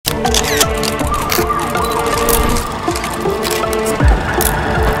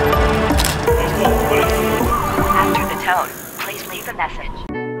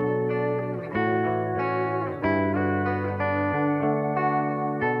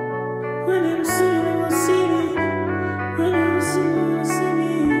When them see me, they gon' see me. When them see me, they gon' see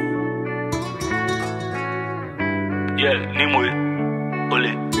me. Yeah, Nimue,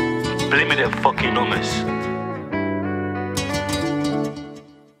 Ole, play me that fucking numbers.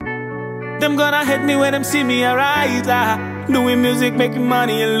 Them gonna hate me when them see me arise. Doing music, making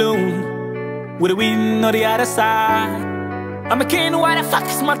money alone. With the win on the other side. I'm a king, why the fuck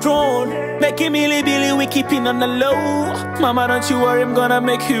is my throne? Making me Billy, we keeping on the low. Mama, don't you worry, I'm gonna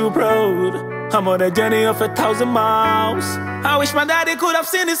make you proud. I'm on a journey of 1,000 miles. I wish my daddy could have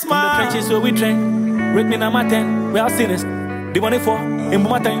seen this smile. In the trenches where we train, rate me now my 10, we all sinners. The money for, in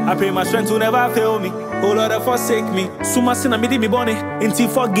my time, I pray my strength to never fail me. Oh Lord, forsake me. So my sin, I made me bonny, until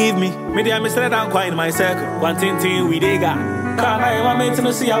forgive me. Maybe I misled and quiet in my circle. One thing we dig got. Can't I ever make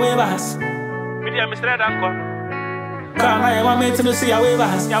to see a waivers? Maybe I misled and quiet. Can't I ever make to see a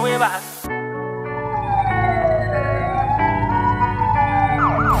waivers? Ya waivers.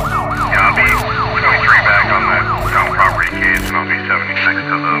 Yeah, I'll be 23 back on that town property case, and I'll be 76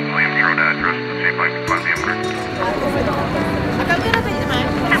 to the Williams Road address to see if I can find the owner.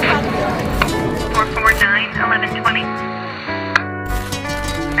 449, 1120.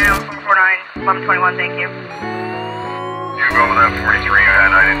 And 449, 1121, thank you. You go with that 43 you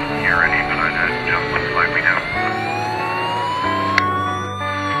had? I didn't hear any, but I just looks like we do.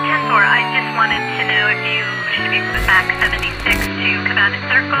 10-4, I just wanted to know if you should be back 76 to Cabana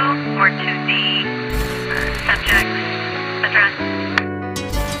Circle or to the